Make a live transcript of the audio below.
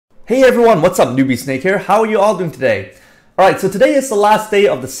Hey everyone, what's up? Newbie Snake here. How are you all doing today? Alright, so today is the last day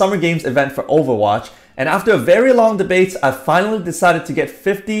of the Summer Games event for Overwatch, and after a very long debate, I finally decided to get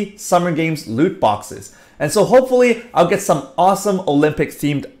 50 Summer Games loot boxes. And so hopefully, I'll get some awesome Olympic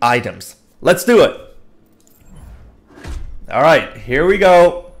themed items. Let's do it! Alright, here we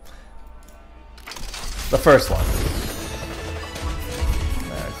go. The first one.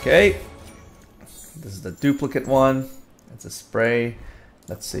 Okay. This is the duplicate one. It's a spray.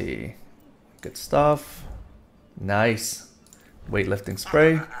 Let's see. Good stuff. Nice. Weightlifting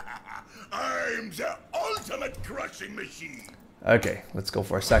spray. I'm the ultimate crushing machine. Okay, let's go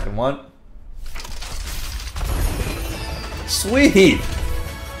for a second one. Sweet!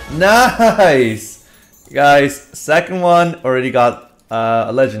 Nice! Guys, second one already got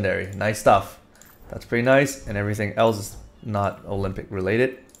a legendary. Nice stuff. That's pretty nice. And everything else is not Olympic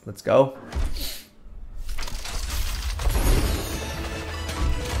related. Let's go.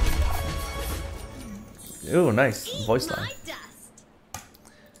 Ooh, nice voice line.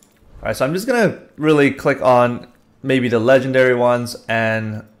 Alright, so I'm just gonna really click on maybe the legendary ones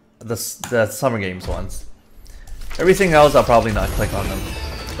and the Summer Games ones. Everything else, I'll probably not click on them.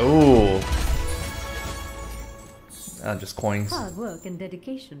 Ooh. Just coins. Hard work and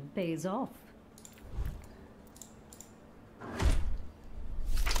dedication pays off.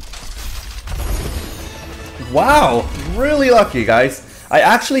 Wow, really lucky, guys. I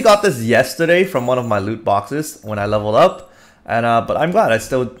actually got this yesterday from one of my loot boxes when I leveled up, and but I'm glad I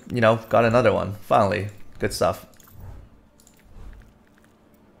still, got another one. Finally, good stuff.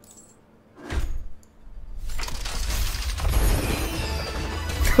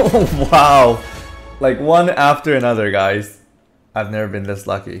 Oh wow, like one after another, guys. I've never been this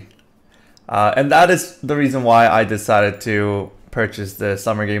lucky, and that is the reason why I decided to purchase the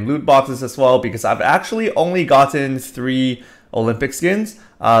Summer Game loot boxes as well, because I've actually only gotten 3 Olympic skins,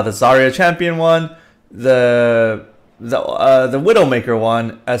 the Zarya Champion one, the Widowmaker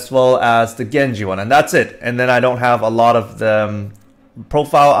one, as well as the Genji one, and that's it. And then I don't have a lot of the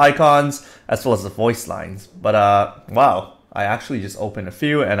profile icons as well as the voice lines. But wow, I actually just opened a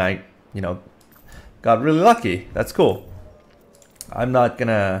few and I, got really lucky. That's cool. I'm not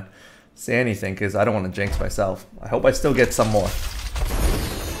gonna say anything because I don't want to jinx myself. I hope I still get some more.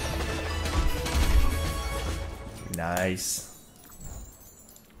 Nice.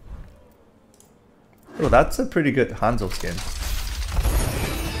 Oh, that's a pretty good Hanzo skin.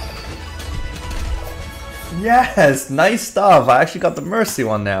 Yes, nice stuff. I actually got the Mercy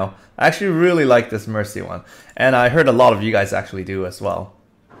one now. I actually really like this Mercy one. And I heard a lot of you guys actually do as well.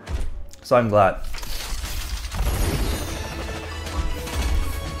 So I'm glad.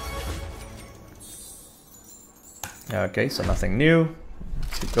 Okay, so nothing new.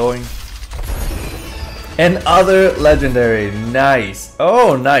 Let's keep going. Another legendary. Nice.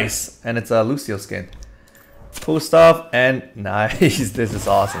 Oh, nice. And it's a Lucio skin. Cool stuff. And nice. This is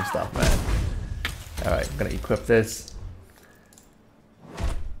awesome stuff, man. Alright, I'm gonna equip this.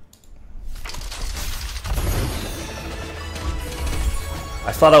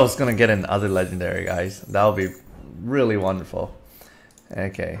 I thought I was gonna get another legendary, guys. That would be really wonderful.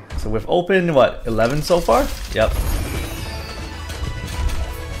 Okay, so we've opened, what, 11 so far? Yep.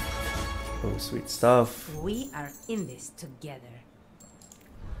 Oh, sweet stuff. We are in this together.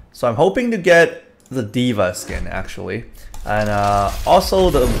 So I'm hoping to get the D.Va skin, actually. And also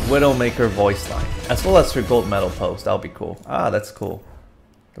the Widowmaker voice line. As well as her gold medal post. That'll be cool. Ah, that's cool.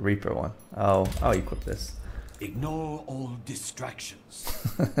 The Reaper one. Oh, I'll equip this. Ignore all distractions.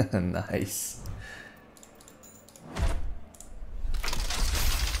 Nice.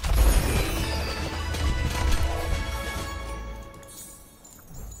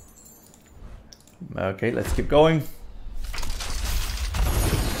 Okay, let's keep going.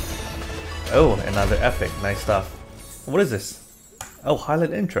 Oh, another epic. Nice stuff. What is this? Oh,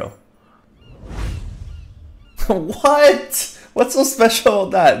 highlight intro. What? What's so special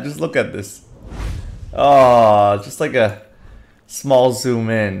about that? Just look at this. Oh, just like a small zoom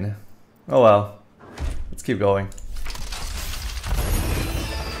in. Oh well. Let's keep going.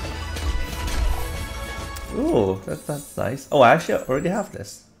 Ooh, that's nice. Oh, I actually already have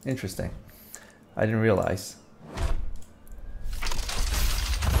this. Interesting. I didn't realize.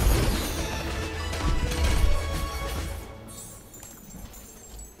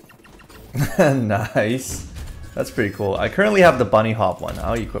 Nice. That's pretty cool. I currently have the bunny hop one.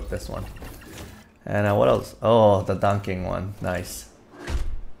 I'll equip this one. And what else? Oh, the dunking one. Nice.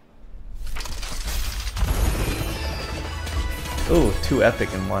 Ooh, 2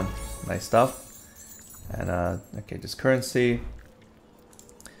 epic in 1. Nice stuff. And okay, just currency.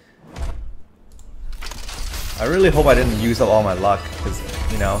 I really hope I didn't use up all my luck, because,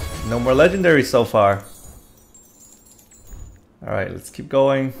 you know, no more legendaries so far. Alright, let's keep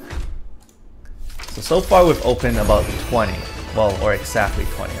going. So far we've opened about 20. Well, or exactly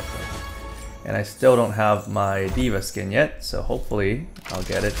 20 of them. And I still don't have my D.Va skin yet, so hopefully I'll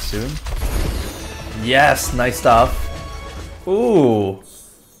get it soon. Yes, nice stuff. Ooh,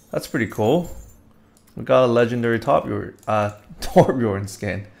 that's pretty cool. We got a legendary Torbjorn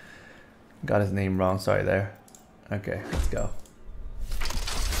skin. Got his name wrong, sorry there. Okay, let's go.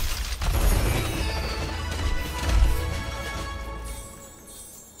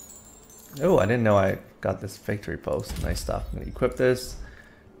 Oh, I didn't know I got this victory post. Nice stuff. I'm gonna equip this.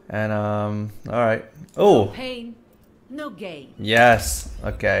 And alright. Oh! No pain, no gain. Yes!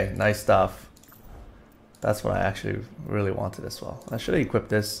 Okay, nice stuff. That's what I actually really wanted as well. I should have equipped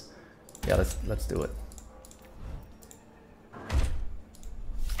this. Yeah, let's do it.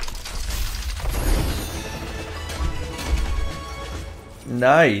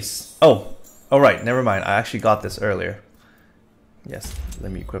 Nice! Oh! Alright, never mind. I actually got this earlier. Yes,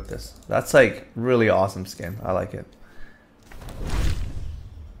 let me equip this. That's like really awesome skin. I like it.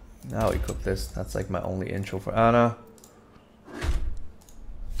 Now I'll equip this. That's like my only intro for Ana.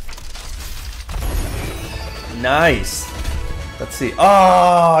 Nice! Let's see.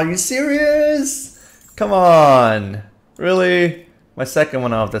 Oh, are you serious? Come on! Really? My second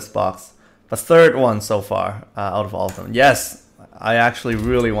one out of this box. The third one so far out of all of them. Yes! I actually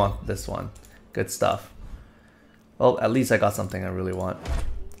really want this one. Good stuff. Well, at least I got something I really want.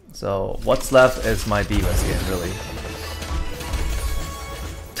 So, what's left is my D.Va skin, really.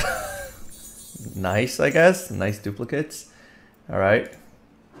 Nice, I guess. Nice duplicates. Alright.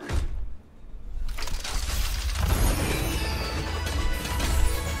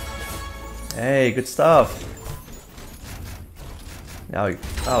 Hey, good stuff. Now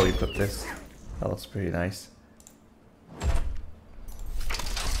I'll equip this. That looks pretty nice.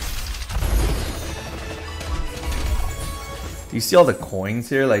 Do you see all the coins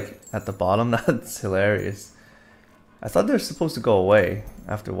here, like at the bottom? That's hilarious. I thought they're supposed to go away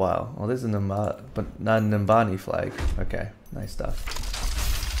after a while. Oh, there's a Nimbani flag. Okay, nice stuff.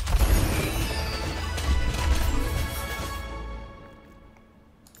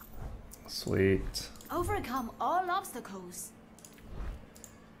 Sweet. Overcome all obstacles.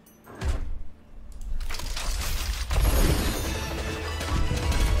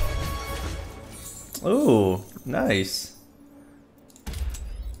 Ooh, nice.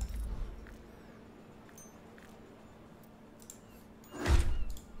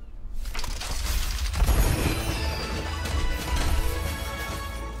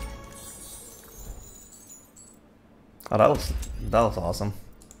 Oh, that was awesome.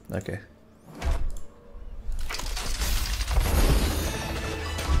 Okay.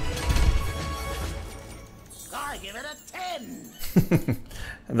 I give it a 10.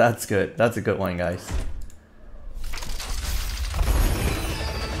 That's good. That's a good one, guys.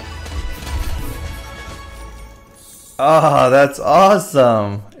 Ah, that's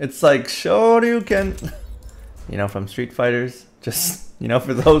awesome. It's like Shoryuken. You know, from Street Fighters. Just, you know,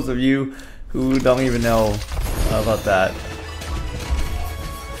 for those of you who don't even know about that.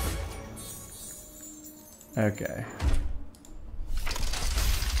 Okay.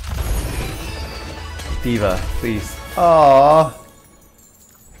 D.Va, please. Aww.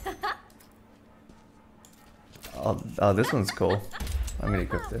 Oh, this one's cool. I'm gonna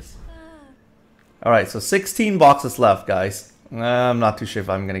equip this. Alright, so 16 boxes left, guys. I'm not too sure if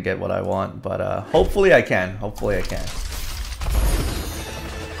I'm gonna get what I want, but hopefully I can. Hopefully I can.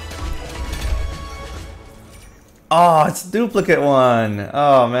 Oh, it's a duplicate one.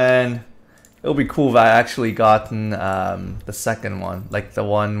 Oh, man. It would be cool if I actually gotten the second one. Like the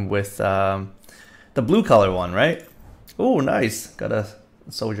one with the blue color one, right? Oh, nice. Got a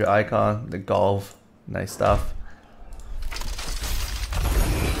soldier icon, the golf. Nice stuff.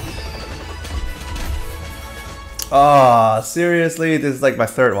 Oh, seriously? This is like my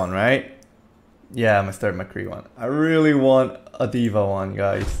third one, right? Yeah, my third McCree one. I really want a D.Va one,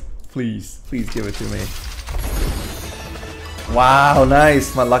 guys. Please, please give it to me. Wow,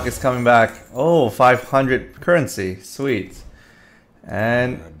 nice. My luck is coming back. Oh, 500 currency. Sweet.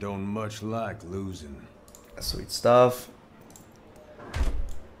 And I don't much like losing. sweet stuff.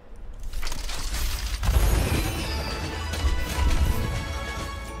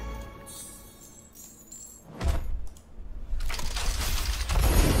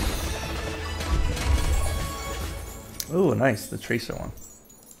 Oh, nice. The tracer one.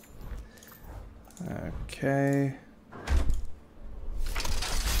 Okay.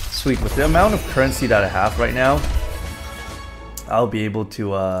 Sweet. With the amount of currency that I have right now, I'll be able to,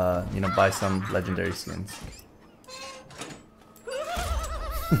 you know, buy some legendary skins.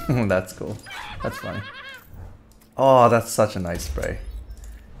 That's cool. That's funny. Oh, that's such a nice spray.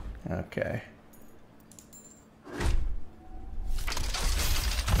 Okay.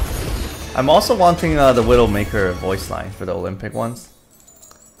 I'm also wanting the Widowmaker voice line for the Olympic ones.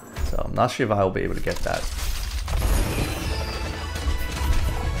 So I'm not sure if I will be able to get that.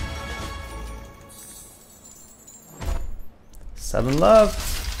 Seven left.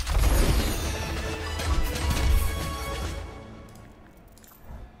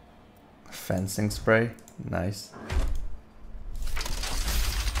 Fencing spray. Nice.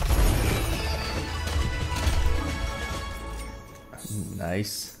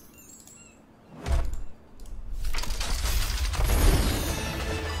 Nice.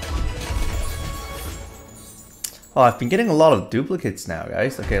 Oh, I've been getting a lot of duplicates now,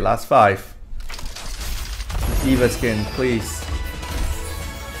 guys. Okay, last 5. D.Va skin, please.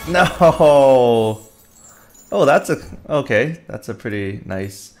 No! Oh, that's a... Okay, that's a pretty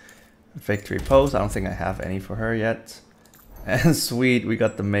nice victory pose. I don't think I have any for her yet. And sweet, we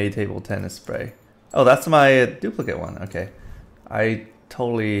got the May table tennis spray. Oh, that's my duplicate one. Okay. I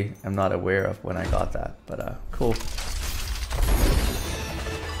totally am not aware of when I got that, but cool.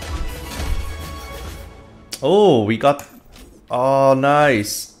 Oh, we got... Oh,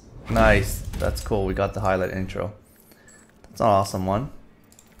 nice. Nice. That's cool. We got the highlight intro. That's an awesome one.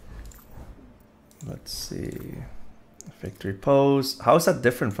 Let's see. Victory pose. How is that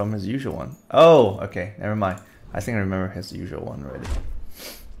different from his usual one? Oh, okay. Never mind. I think I remember his usual one already.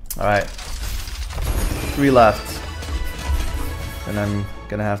 Alright. 3 left. And I'm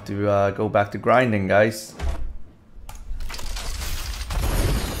gonna have to go back to grinding, guys.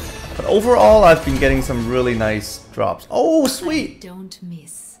 But overall, I've been getting some really nice drops. Oh, sweet! Don't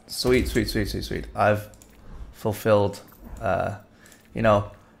miss. Sweet, sweet, sweet, sweet, sweet. I've fulfilled, you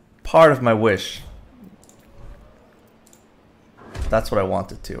know, part of my wish. That's what I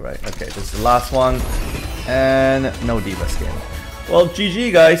wanted to, right? Okay, this is the last one. And no D.Va skin. Well,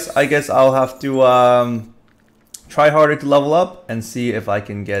 GG, guys. I guess I'll have to try harder to level up and see if I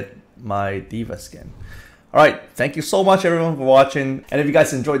can get my D.Va skin. Alright, thank you so much everyone for watching. And if you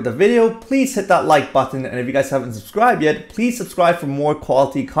guys enjoyed the video, please hit that like button. And if you guys haven't subscribed yet, please subscribe for more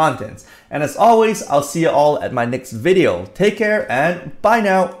quality content. And as always, I'll see you all at my next video. Take care and bye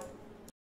now.